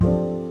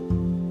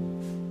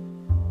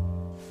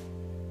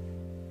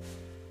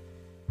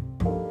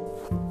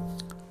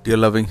Dear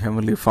loving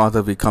Heavenly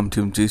Father, we come to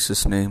you in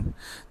Jesus' name.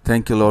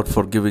 Thank you, Lord,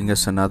 for giving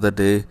us another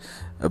day,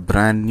 a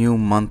brand new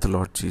month,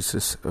 Lord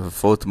Jesus, a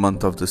fourth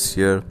month of this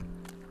year.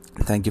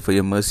 Thank you for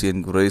your mercy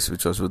and grace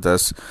which was with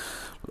us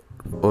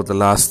over the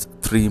last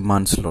 3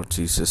 months, Lord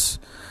Jesus.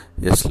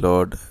 Yes,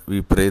 Lord,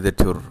 we pray that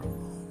your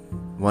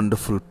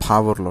wonderful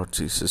power, Lord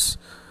Jesus,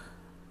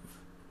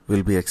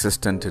 will be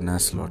existent in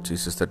us, Lord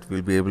Jesus, that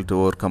we'll be able to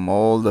overcome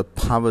all the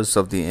powers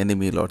of the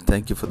enemy, Lord.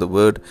 Thank you for the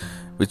word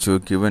which you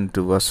have given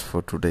to us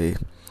for today.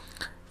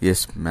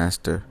 Yes,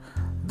 Master,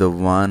 the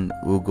one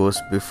who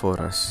goes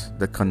before us,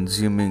 the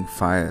consuming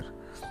fire,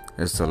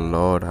 is the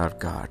Lord our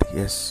God.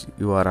 Yes,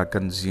 you are a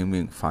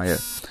consuming fire.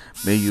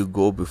 May you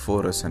go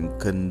before us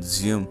and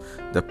consume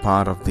the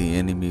power of the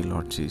enemy,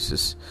 Lord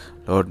Jesus.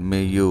 Lord,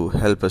 may you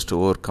help us to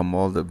overcome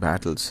all the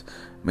battles.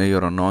 May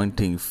your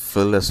anointing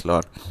fill us,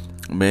 Lord.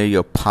 May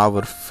your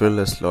power fill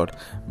us, Lord.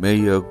 May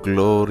your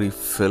glory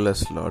fill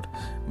us, Lord.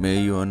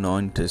 May you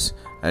anoint us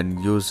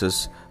and use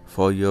us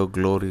for your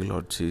glory,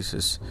 Lord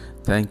Jesus.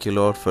 Thank you,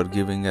 Lord, for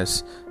giving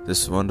us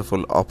this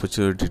wonderful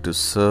opportunity to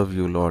serve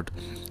you, Lord.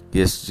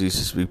 Yes,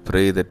 Jesus, we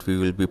pray that we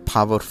will be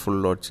powerful,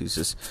 Lord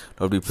Jesus.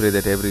 Lord, we pray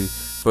that every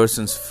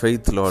person's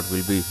faith, Lord,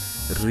 will be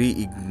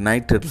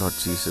reignited, Lord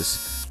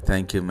Jesus.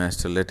 Thank you,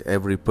 Master. Let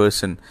every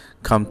person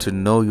come to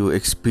know you,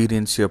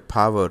 experience your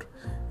power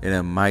in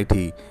a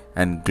mighty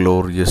and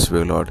glorious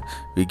way, Lord.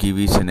 We give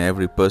each and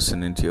every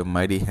person into your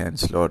mighty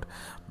hands, Lord.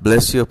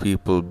 Bless your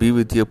people, be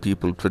with your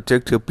people,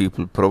 protect your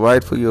people,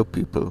 provide for your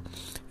people.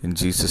 In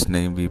Jesus'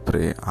 name we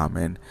pray.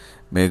 Amen.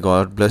 May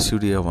God bless you,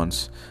 dear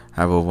ones.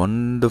 Have a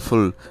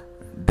wonderful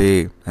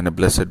day and a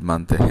blessed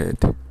month ahead.